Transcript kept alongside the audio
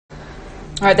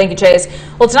All right, thank you, Chase.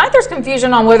 Well, tonight there's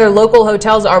confusion on whether local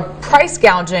hotels are price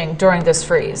gouging during this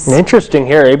freeze. Interesting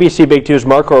here. ABC Big 2's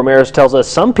Marco Ramirez tells us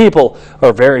some people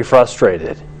are very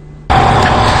frustrated.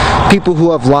 People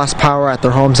who have lost power at their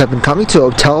homes have been coming to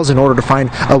hotels in order to find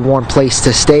a warm place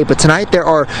to stay. But tonight there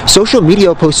are social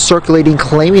media posts circulating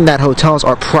claiming that hotels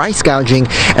are price gouging,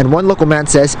 and one local man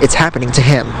says it's happening to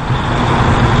him.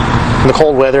 The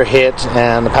cold weather hit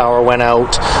and the power went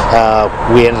out.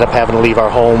 We ended up having to leave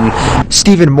our home.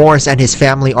 Stephen Morris and his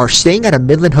family are staying at a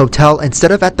Midland hotel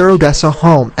instead of at their Odessa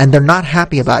home, and they're not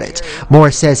happy about it.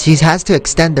 Morris says he has to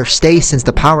extend their stay since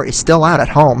the power is still out at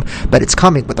home, but it's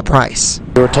coming with a price.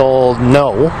 We were told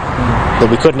no, that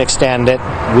we couldn't extend it.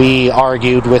 We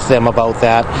argued with them about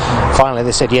that. Finally,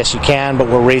 they said, yes, you can, but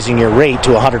we're raising your rate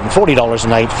to $140 a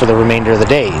night for the remainder of the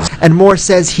days. And Morris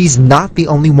says he's not the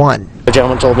only one. The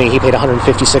gentleman told me he paid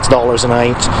 $156 a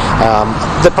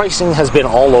night. The pricing has been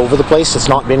all over the place. It's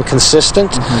not been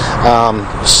consistent.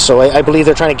 So I believe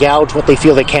they're trying to gouge what they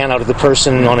feel they can out of the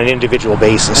person on an individual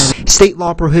basis. State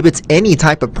law prohibits any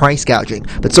type of price gouging,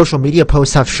 but social media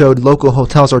posts have showed local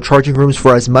hotels are charging rooms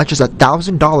for as much as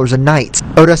 $1,000 a night.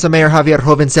 Odessa Mayor Javier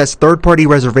Joven says third-party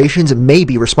reservations may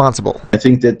be responsible. I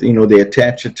think that, they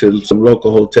attach it to some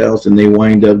local hotels and they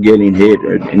wind up getting hit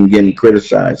and getting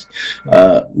criticized.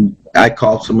 I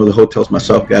called some of the hotels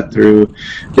myself, got through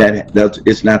that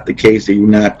it's not the case that you're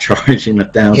not charging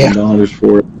 $1,000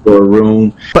 for a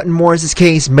room. But in Morris's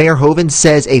case, Mayor Joven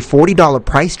says a $40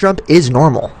 price jump is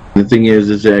normal. The thing is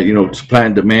that, supply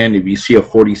and demand, if you see a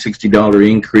 $40, $60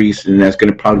 increase, then that's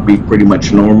going to probably be pretty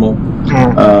much normal.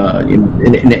 And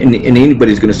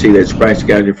anybody's going to say that it's price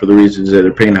gouging for the reasons that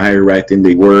they're paying higher rate than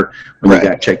they were when they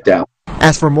got checked out.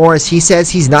 As for Morris, he says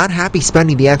he's not happy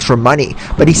spending the extra money,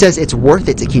 but he says it's worth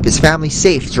it to keep his family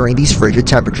safe during these frigid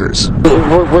temperatures.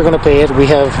 We're going to pay it. We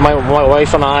have my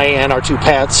wife and I and our 2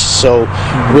 pets, so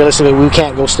realistically we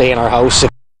can't go stay in our house.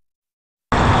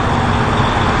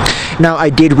 Now, I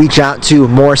did reach out to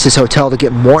Morris's hotel to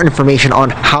get more information on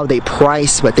how they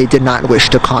price, but they did not wish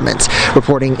to comment.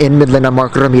 Reporting in Midland, I'm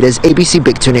Marco Ramirez, ABC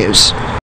Big 2 News.